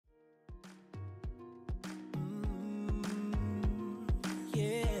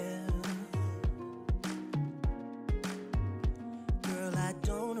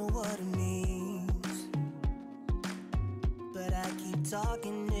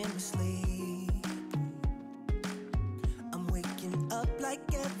talking in my sleep. I'm waking up like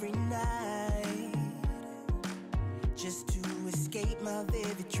every night, just to escape my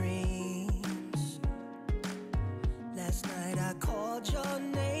vivid dreams. Last night I called your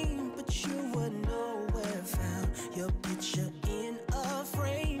name, but you were nowhere found. Your picture in a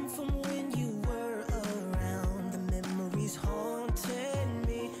frame from when you were around. The memories haunting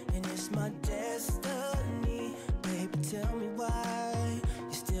me, and it's my destiny. Baby, tell me why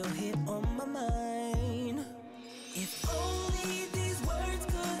you're still here on my mind. If only these words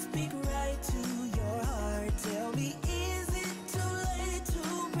could speak right to your heart. Tell me, is it too late to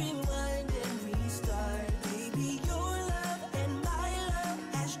rewind and restart? Baby, your love and my love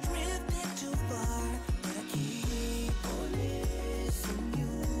has drifted too far, but I keep on missing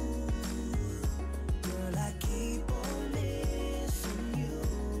you. Girl, I keep on missing you.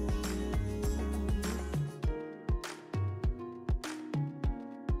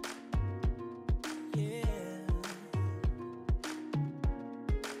 Yeah.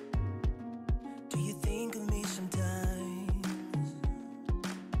 Do you think of me sometimes?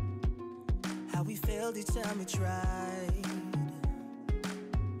 How we failed each time we tried,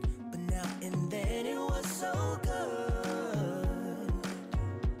 but now and then it was so good.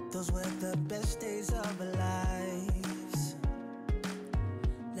 Those were the best days of our lives.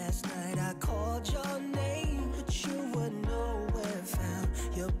 Last night I called your name, but you were nowhere found.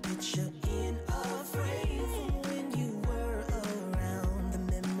 Your picture in a frame from when you were around. The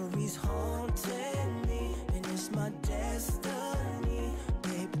memories haunting me, and it's my destiny.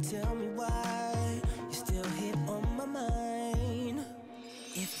 Baby, tell me why you're still here on my mind.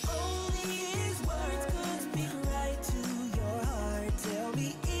 If only his words could speak right to your heart. Tell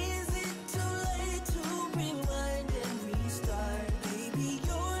me, is it too late to rewind and restart? Baby,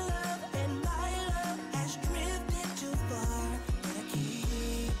 your love and my love has drifted too far, but I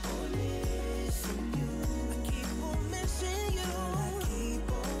keep on missing you. I keep on missing you. I keep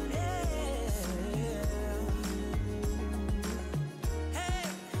on missing you. Hey,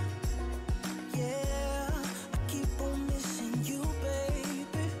 yeah, I keep on missing you,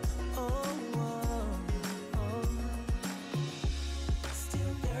 baby. Oh, oh, oh.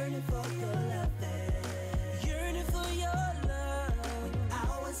 Still yearning for your loving, yearning for your love. When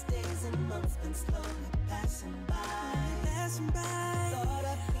hours, days, and months been slowly passing by, passing by. Thought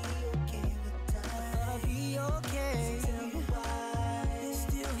I'd be okay with time. I'll be okay. So tell me why you're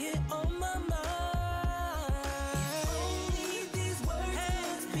still here on my mind. If only these words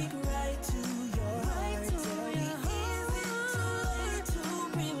could speak right to your heart. Tell me, is it too late to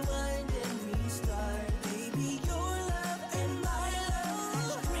rewind and restart? Baby, your love and my love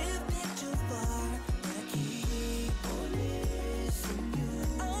has drifted too far, but I keep on missing you.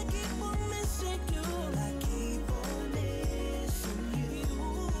 I keep on missing you. I keep on missing you.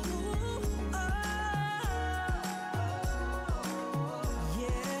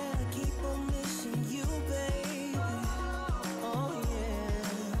 Yeah, I keep on missing you, baby. Oh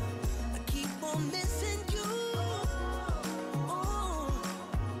yeah, I keep on missing you.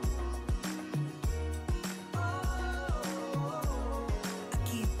 I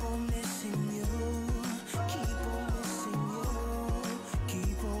keep on missing you. Keep on missing you.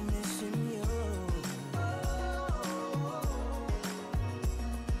 Keep on missing you.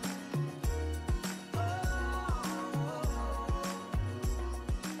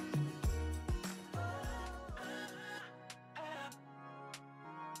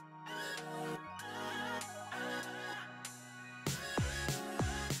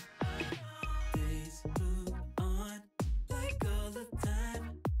 Days move on like all the time,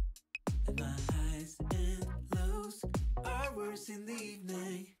 and my highs and lows are worse in the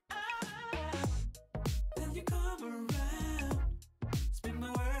evening. Then you come around, spin my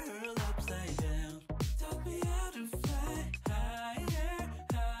world upside down, taught me how to fly higher,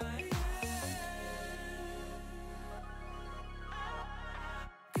 higher.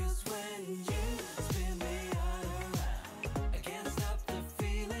 'Cause when you spin me all around, I can't stop the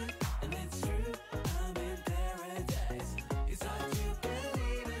feeling, and it's true, I'm in paradise. It's hard to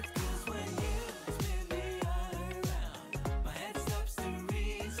believe it, 'cause when you spin me all around, my head stops to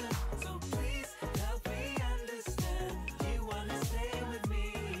reason. So please help me understand, you wanna stay with me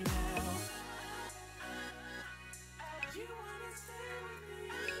now. You wanna stay with me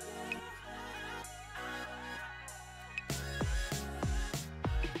now.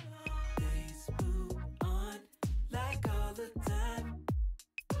 Days move on like all the time,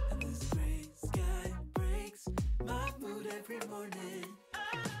 and this gray sky breaks my mood every morning.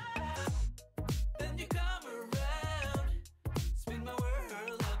 Then you come around, spin my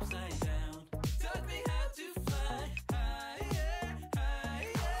world upside down, taught me how to fly higher, higher.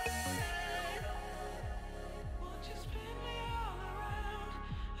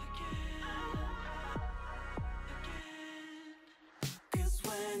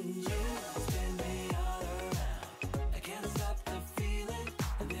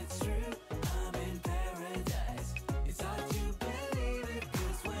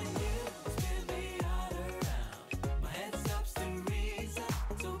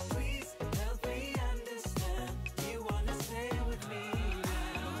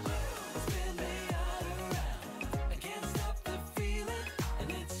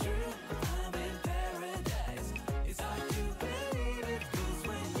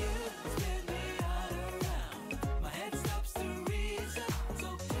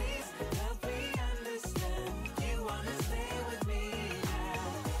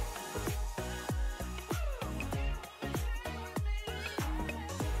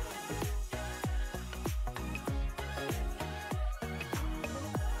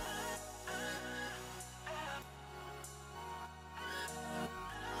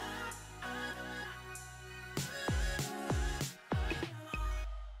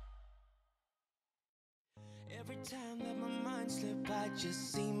 let you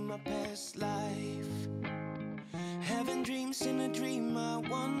see my past life. Having dreams in a dream, I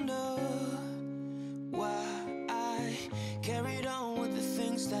wonder why I carried on with the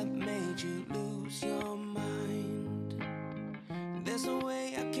things that made you lose your mind. There's no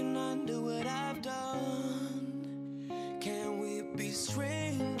way I can undo what I've done. Can we be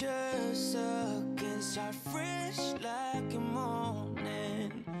strangers again, start fresh like a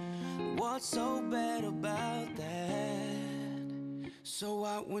morning? What's so bad about that? So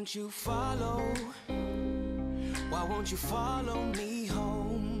why won't you follow? Why won't you follow me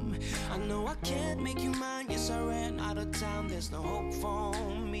home? I know I can't make you mine. Yes, I ran out of town. There's no hope for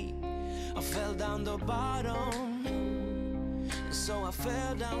me. I fell down the bottom, so I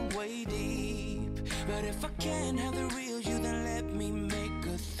fell down way deep. But if I can't have the real you, then let me make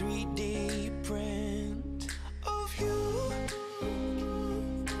a 3D print of you.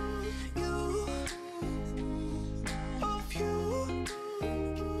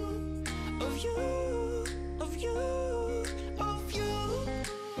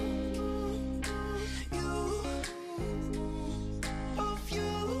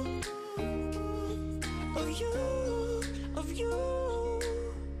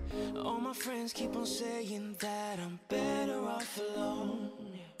 Keep on saying that I'm better off alone.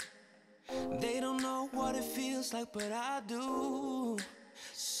 They don't know what it feels like, but I do.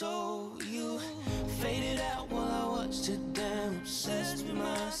 So you faded out while I was too damn obsessed with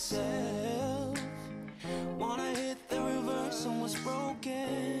myself. Wanna hit the reverse on what's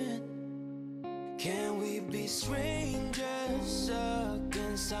broken. Can we be strangers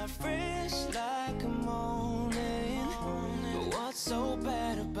again, start fresh like a morning? But what's so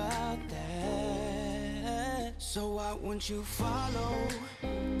bad about that? So why won't you follow?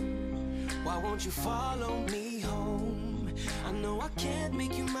 Why won't you follow me home? I know I can't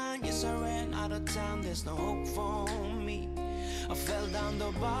make you mine. Yes, I ran out of town. There's no hope for me. I fell down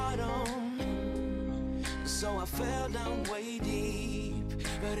the bottom, so I fell down way deep.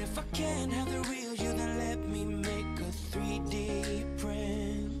 But if I can't have the real you, then let me make a 3D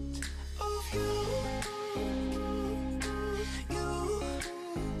print of you.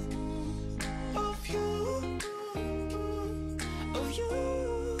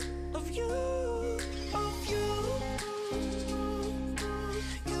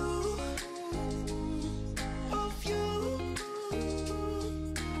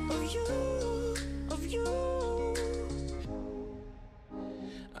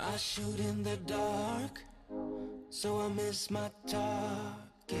 I shoot in the dark, so I miss my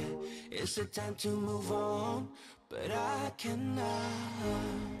target. It's the time to move on, but I cannot.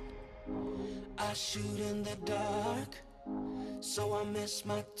 I shoot in the dark, so I miss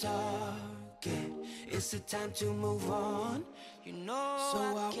my target. It's the time to move on, you know.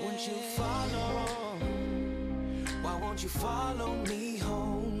 So why won't you follow? Why won't you follow me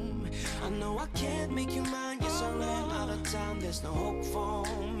home? I know I can't make you mine. Yes, I ran out of time. There's no hope for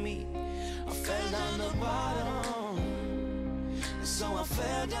me. I fell down the bottom, so I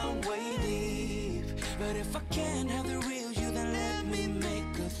fell down way deep. But if I can't have the real you, then let me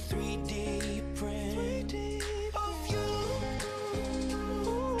make a 3D print of you.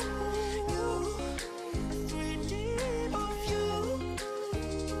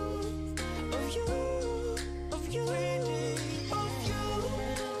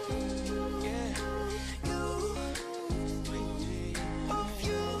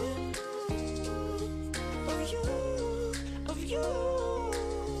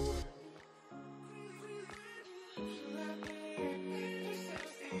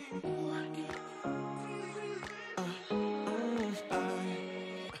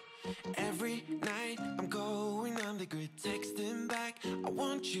 Every night I'm going on the grid, texting back, I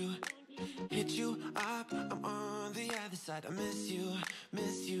want you, hit you up, I'm on the other side, I miss you,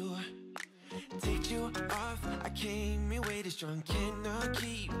 miss you. Take you off, I came in way too strong, cannot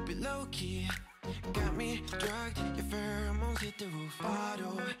keep it low key. Got me drugged, your pheromones hit the roof,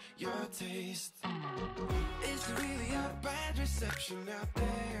 auto, your taste. It's really a bad reception out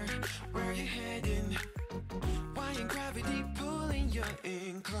there, where you heading? Why ain't gravity pulling you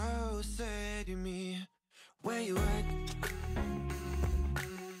in closer to me? Where you at?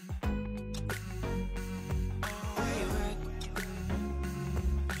 Where you at?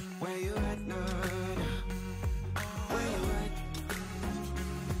 Where you at now? Where you at?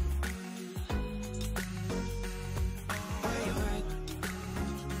 Where you at?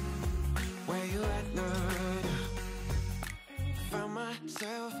 Where you at now? Found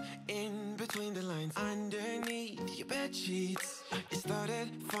myself in between the lines, underneath your bed sheets. It started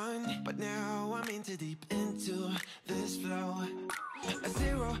fun, but now I'm into deep into this flow. A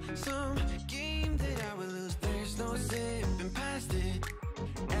zero-sum game that I will lose. There's no zipping past it.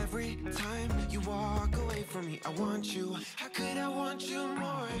 Every time you walk away from me, I want you. How could I want you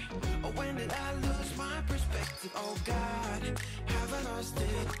more? Or when did I lose my perspective? Oh God, have I lost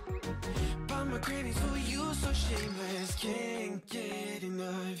it? But my cravings for you so shameless, can't get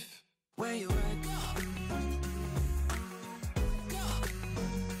enough. Where you at?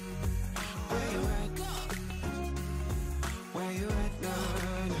 Where you at? Where you at now?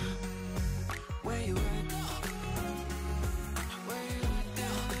 Where you at?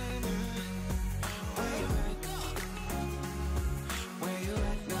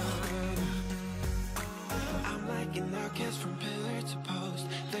 From pillar to post,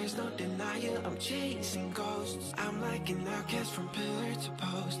 there's no denial, I'm chasing ghosts. I'm like an outcast from pillar to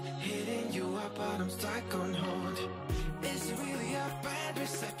post, hitting you up but I'm stuck on hold. Is it really a bad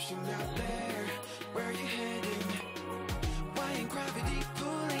reception out there?